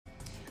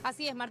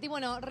Así es, Martín.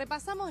 Bueno,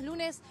 repasamos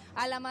lunes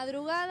a la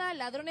madrugada,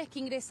 ladrones que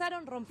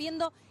ingresaron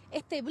rompiendo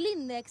este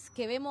blindex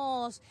que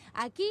vemos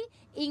aquí,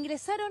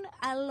 ingresaron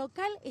al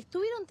local,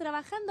 estuvieron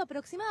trabajando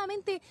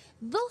aproximadamente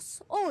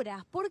 2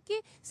 horas,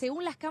 porque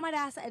según las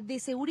cámaras de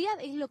seguridad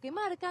es lo que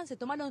marcan, se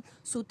tomaron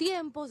su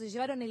tiempo, se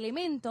llevaron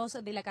elementos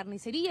de la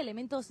carnicería,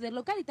 elementos del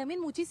local y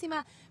también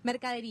muchísima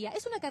mercadería.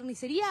 Es una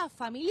carnicería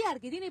familiar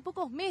que tiene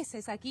pocos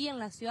meses aquí en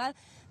la ciudad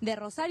de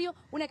Rosario,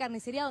 una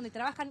carnicería donde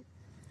trabajan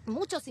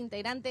muchos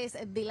integrantes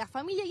de la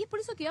familia, y es por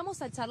eso que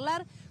vamos a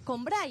charlar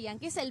con Brian,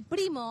 que es el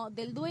primo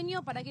del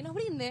dueño, para que nos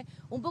brinde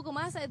un poco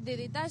más de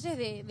detalles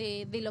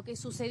de lo que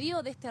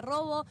sucedió, de este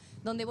robo,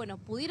 donde bueno,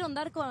 pudieron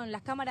dar con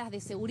las cámaras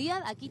de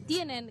seguridad. Aquí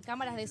tienen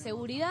cámaras de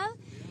seguridad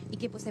y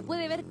que pues se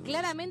puede ver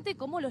claramente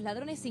cómo los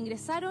ladrones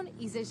ingresaron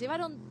y se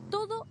llevaron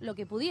todo lo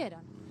que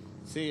pudieron.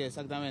 Sí,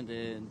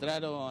 exactamente,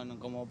 entraron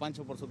como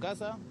Pancho por su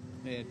casa,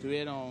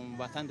 estuvieron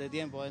bastante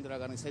tiempo dentro de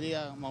la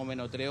carnicería, más o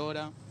menos 3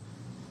 horas.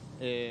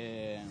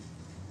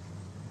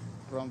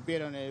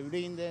 Rompieron el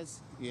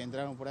blindes y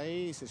entraron por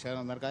ahí, se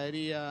llevaron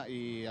mercadería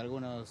y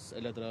algunos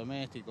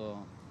electrodomésticos,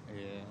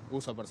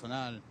 uso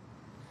personal.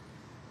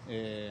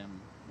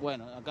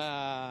 Bueno,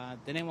 acá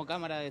tenemos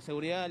cámara de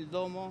seguridad, el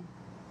domo,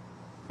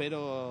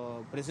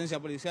 pero presencia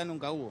policial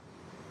nunca hubo.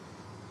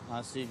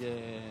 Así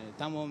que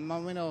estamos más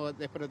o menos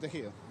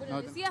desprotegidos. Bueno,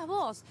 ¿No? decías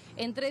vos,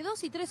 entre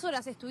 2 y 3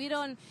 horas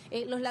estuvieron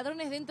los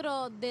ladrones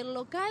dentro del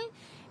local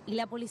y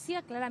la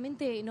policía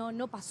claramente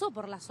no pasó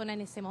por la zona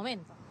en ese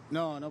momento.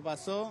 No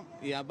pasó,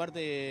 y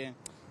aparte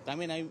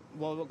también hay,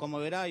 como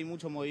verá, hay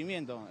mucho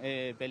movimiento,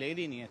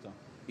 Pellegrini esto.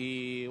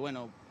 Y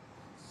bueno,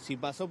 si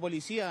pasó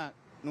policía,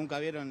 nunca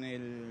vieron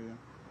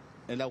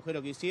el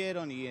agujero que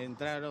hicieron y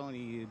entraron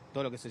y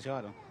todo lo que se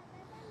llevaron.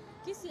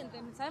 ¿Qué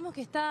sienten? Sabemos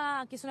que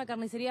es una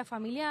carnicería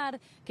familiar,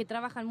 que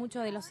trabajan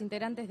muchos de los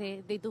integrantes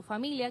de tu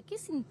familia. ¿Qué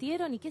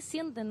sintieron y qué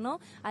sienten,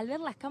 no, al ver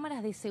las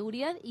cámaras de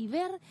seguridad y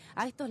ver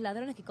a estos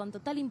ladrones que con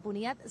total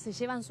impunidad se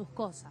llevan sus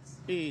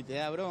cosas? Sí, te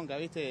da bronca,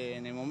 viste,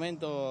 en el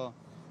momento,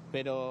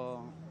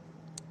 pero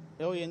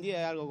hoy en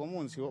día es algo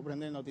común. Si vos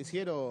prendés el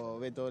noticiero,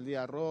 ves todo el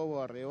día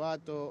robo,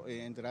 arrebato,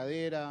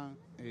 entradera,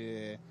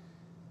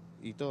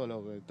 y todo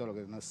lo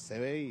que no se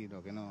ve y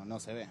lo que no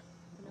se ve.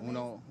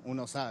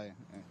 Uno sabe.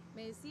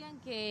 Me decían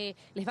que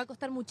les va a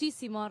costar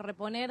muchísimo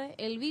reponer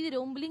el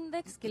vidrio, un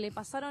blindex que le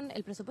pasaron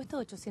el presupuesto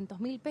de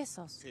 800.000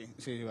 pesos.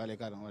 Sí, vale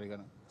caro.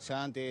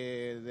 Ya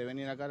antes de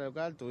venir acá al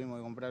local tuvimos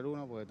que comprar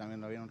uno porque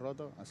también lo habían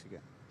roto, así que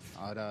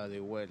ahora de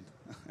vuelta.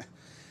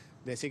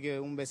 Decir que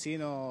un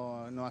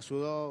vecino nos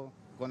ayudó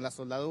con la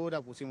soldadura,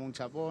 pusimos un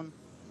chapón,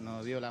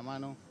 nos dio la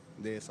mano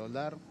de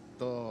soldar,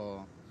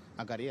 todo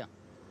a caridad.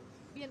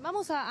 Bien,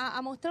 vamos a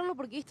mostrarlo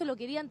porque esto lo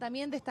querían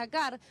también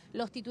destacar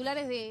los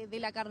titulares de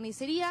la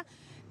carnicería.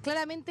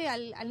 Claramente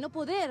al no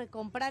poder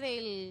comprar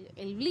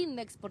el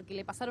blindex porque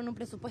le pasaron un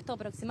presupuesto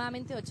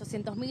aproximadamente de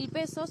 800.000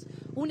 pesos,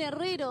 un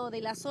herrero de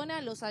la zona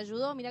los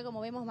ayudó, mirá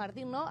como vemos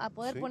Martín, ¿no?, a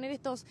poder poner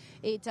estos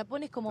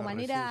chapones como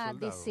manera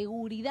de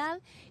seguridad,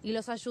 y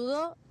los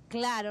ayudó.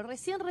 Claro,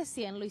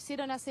 recién lo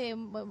hicieron hace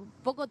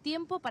poco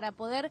tiempo para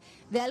poder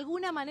de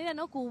alguna manera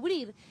no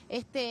cubrir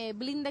este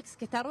blindex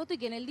que está roto y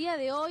que en el día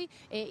de hoy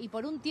y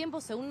por un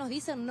tiempo, según nos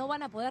dicen, no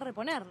van a poder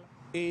reponerlo.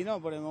 Y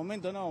no, por el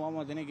momento no,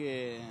 vamos a tener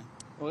que...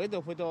 Porque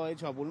esto fue todo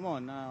hecho a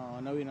pulmón,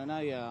 no vino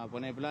nadie a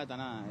poner plata,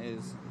 nada.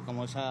 Es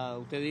como ya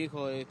usted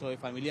dijo, esto es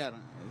familiar.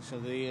 Yo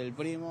te di el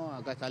primo,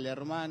 acá está el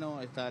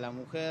hermano, está la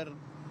mujer,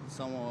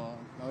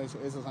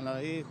 esos son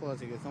los hijos,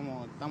 así que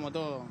estamos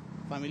todos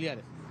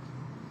familiares.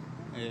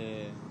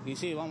 Y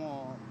sí,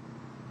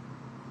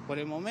 por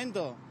el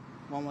momento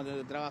vamos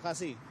a trabajar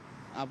así,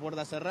 a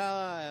puerta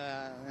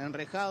cerrada,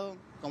 enrejado,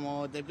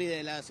 como te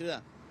pide la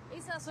ciudad.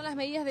 Esas son las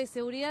medidas de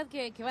seguridad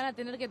que van a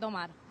tener que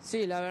tomar.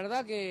 Sí, la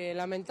verdad que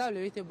lamentable,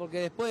 ¿viste?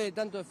 Porque después de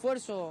tanto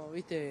esfuerzo,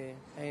 ¿viste?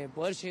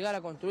 Poder llegar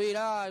a construir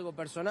algo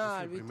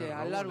personal, ¿viste?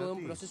 A lo largo de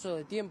un proceso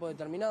de tiempo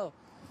determinado,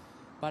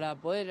 para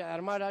poder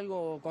armar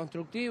algo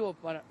constructivo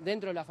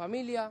dentro de la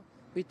familia,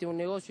 ¿viste? Un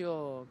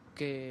negocio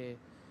que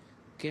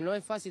no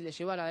es fácil de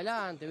llevar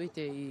adelante,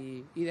 ¿viste?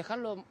 Y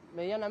dejarlo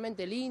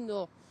medianamente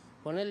lindo,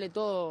 ponerle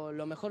todo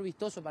lo mejor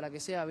vistoso para que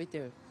sea,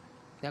 ¿viste?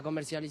 La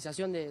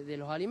comercialización de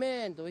los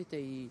alimentos,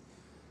 ¿viste?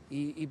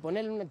 Y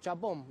ponerle un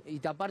chapón y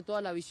tapar toda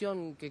la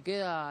visión que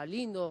queda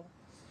lindo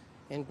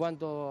en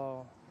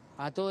cuanto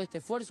a todo este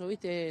esfuerzo,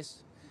 ¿viste?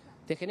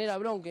 Te genera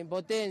bronca,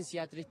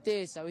 impotencia,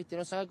 tristeza, ¿viste?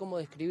 No sabes cómo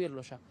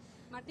describirlo ya.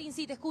 Martín,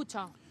 sí, te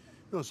escucho.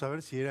 No,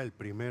 saber si era el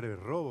primer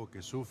robo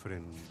que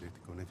sufren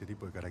con este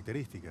tipo de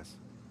características.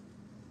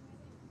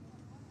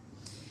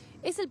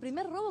 ¿Es el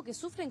primer robo que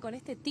sufren con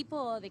este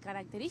tipo de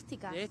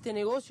características? De este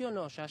negocio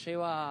no, ya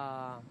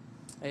lleva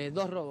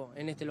 2 robos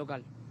en este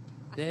local.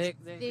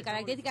 ¿De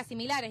características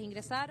similares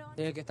ingresaron?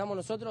 Desde que estamos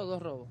nosotros,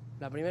 2 robos.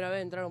 La primera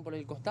vez entraron por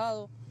el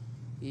costado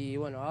y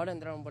bueno, ahora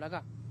entraron por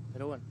acá.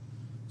 Pero bueno,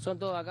 son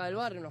todos acá del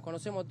barrio, nos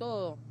conocemos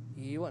todos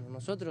y bueno,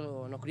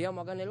 nosotros nos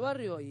criamos acá en el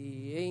barrio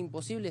y es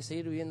imposible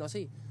seguir viviendo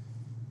así.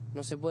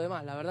 No se puede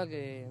más, la verdad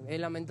que es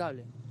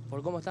lamentable.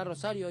 Por cómo está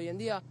Rosario hoy en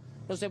día,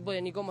 no se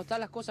puede ni cómo están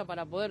las cosas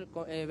para poder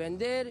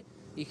vender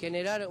y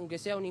generar, aunque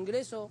sea un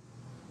ingreso,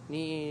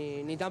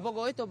 ni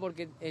tampoco esto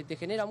porque te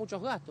genera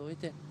muchos gastos,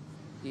 ¿viste?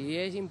 Y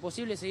es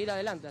imposible seguir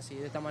adelante así,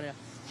 de esta manera.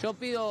 Yo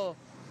pido,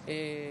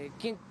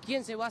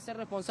 ¿quién se va a hacer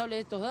responsable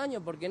de estos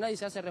daños? Porque nadie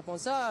se hace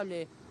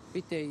responsable,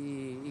 ¿viste?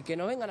 Y que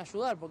nos vengan a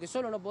ayudar, porque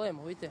solo no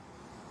podemos, ¿viste?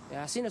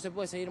 Así no se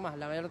puede seguir más,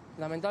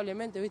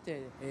 lamentablemente,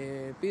 ¿viste?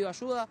 Pido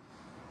ayuda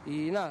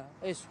y nada,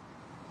 eso.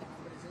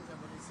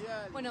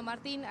 Bueno,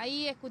 Martín,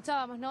 ahí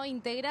escuchábamos, ¿no?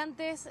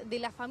 Integrantes de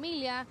la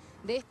familia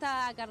de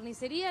esta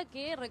carnicería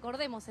que,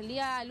 recordemos, el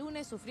día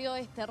lunes sufrió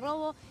este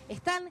robo.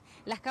 Están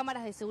las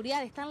cámaras de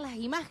seguridad, están las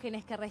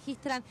imágenes que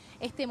registran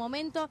este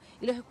momento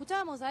y los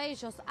escuchábamos a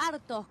ellos,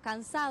 hartos,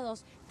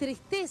 cansados,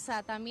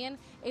 tristeza también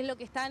es lo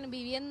que están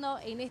viviendo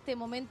en este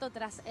momento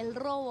tras el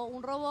robo,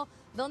 un robo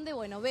donde,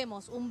 bueno,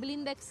 vemos un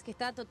blindex que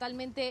está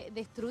totalmente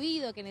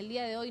destruido, que en el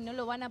día de hoy no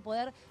lo van a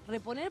poder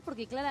reponer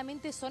porque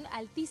claramente son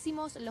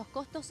altísimos los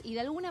costos y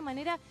de alguna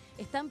manera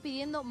están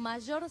pidiendo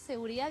mayor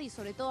seguridad y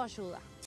sobre todo ayuda.